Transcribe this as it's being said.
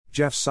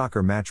Jeff's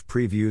Soccer Match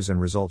Previews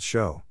and Results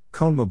Show,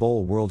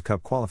 CONMEBOL World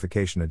Cup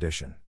Qualification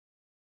Edition.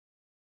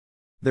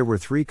 There were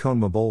 3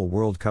 CONMEBOL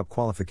World Cup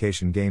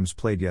qualification games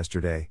played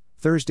yesterday,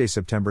 Thursday,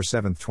 September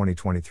 7,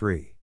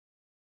 2023.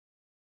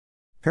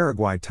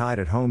 Paraguay tied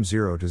at home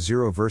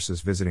 0-0 versus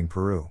visiting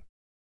Peru.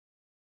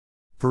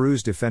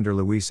 Peru's defender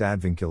Luis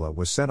Advincula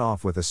was sent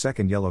off with a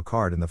second yellow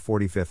card in the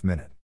 45th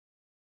minute.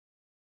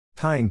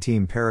 Tying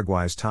Team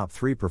Paraguay's top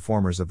 3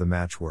 performers of the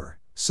match were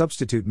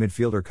substitute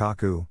midfielder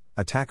Kaku,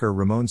 attacker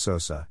Ramon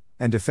Sosa,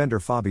 and defender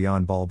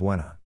Fabian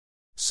Balbuena.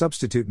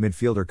 Substitute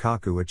midfielder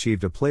Kaku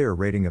achieved a player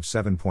rating of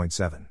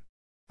 7.7.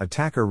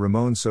 Attacker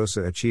Ramon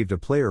Sosa achieved a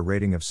player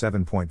rating of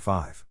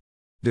 7.5.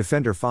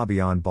 Defender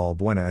Fabian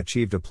Balbuena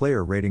achieved a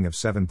player rating of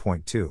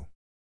 7.2.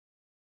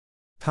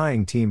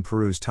 Tying Team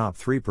Peru's top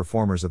 3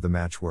 performers of the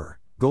match were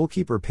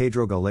goalkeeper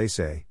Pedro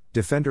Gallese,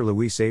 defender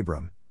Luis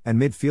Abram, and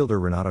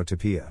midfielder Renato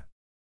Tapia.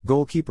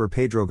 Goalkeeper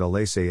Pedro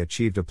Gallese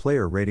achieved a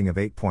player rating of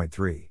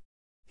 8.3.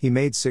 He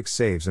made 6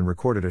 saves and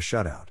recorded a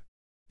shutout.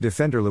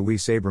 Defender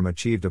Luis Abram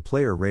achieved a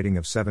player rating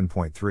of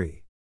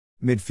 7.3.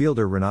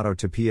 Midfielder Renato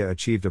Tapia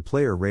achieved a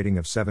player rating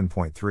of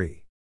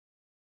 7.3.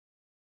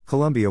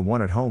 Colombia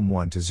won at home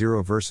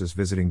 1-0 versus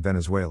visiting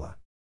Venezuela.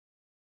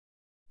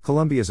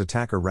 Colombia's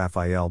attacker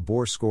Rafael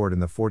Bor scored in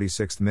the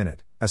 46th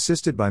minute,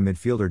 assisted by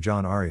midfielder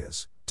John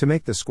Arias, to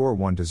make the score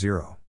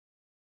 1-0.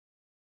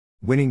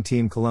 Winning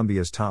Team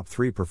Colombia's top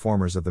 3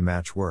 performers of the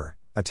match were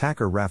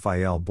attacker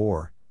Rafael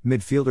Bor,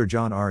 midfielder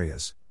John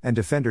Arias, and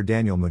defender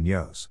Daniel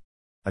Munoz.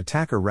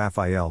 Attacker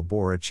Rafael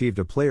Bor achieved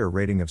a player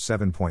rating of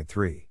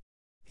 7.3.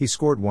 He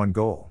scored 1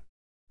 goal.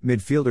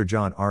 Midfielder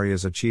John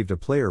Arias achieved a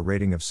player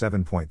rating of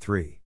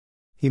 7.3.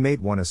 He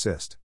made 1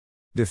 assist.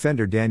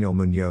 Defender Daniel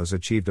Munoz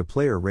achieved a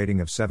player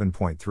rating of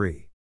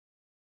 7.3.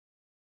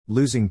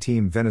 Losing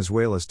Team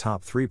Venezuela's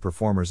top 3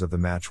 performers of the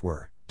match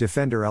were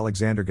defender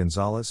Alexander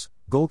Gonzalez,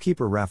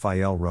 goalkeeper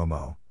Rafael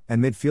Romo,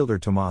 and midfielder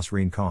Tomás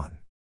Rincón.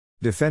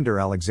 Defender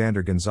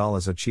Alexander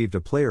Gonzalez achieved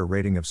a player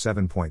rating of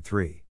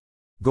 7.3.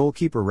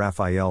 Goalkeeper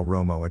Rafael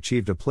Romo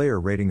achieved a player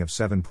rating of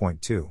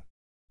 7.2.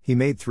 He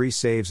made 3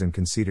 saves and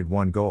conceded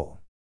 1 goal.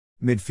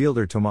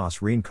 Midfielder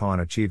Tomás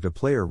Rincón achieved a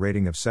player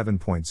rating of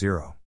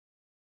 7.0.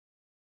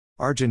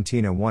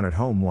 Argentina won at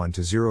home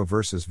 1-0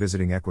 versus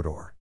visiting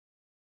Ecuador.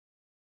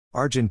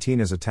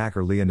 Argentina's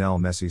attacker Lionel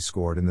Messi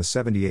scored in the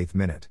 78th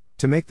minute,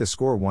 to make the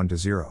score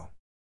 1-0.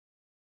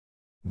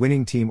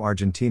 Winning Team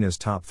Argentina's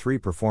top 3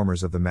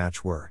 performers of the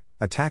match were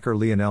attacker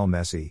Lionel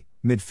Messi,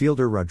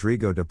 midfielder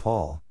Rodrigo de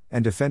Paul,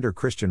 and defender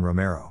Christian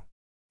Romero.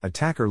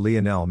 Attacker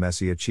Lionel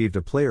Messi achieved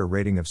a player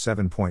rating of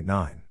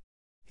 7.9.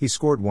 He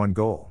scored 1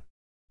 goal.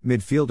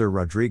 Midfielder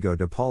Rodrigo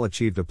de Paul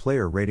achieved a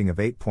player rating of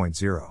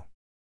 8.0.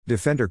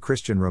 Defender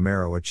Christian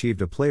Romero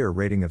achieved a player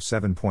rating of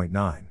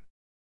 7.9.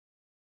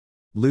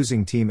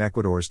 Losing Team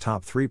Ecuador's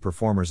top 3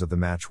 performers of the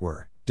match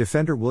were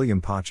defender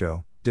William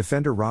Pacho,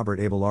 defender Robert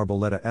Abel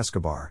Arboleda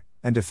Escobar,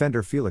 and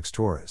defender Felix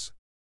Torres.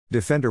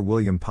 Defender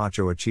William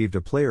Pacho achieved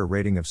a player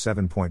rating of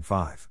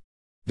 7.5.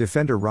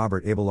 Defender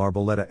Robert Abel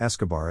Arboleda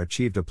Escobar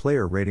achieved a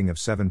player rating of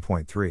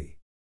 7.3.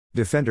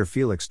 Defender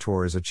Felix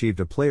Torres achieved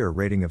a player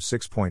rating of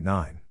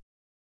 6.9.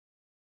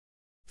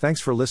 Thanks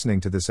for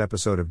listening to this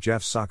episode of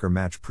Jeff's Soccer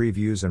Match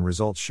Previews and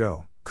Results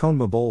Show,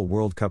 CONMEBOL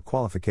World Cup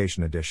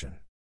Qualification Edition.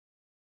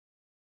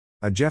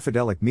 A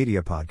Jeffadelic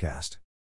Media Podcast.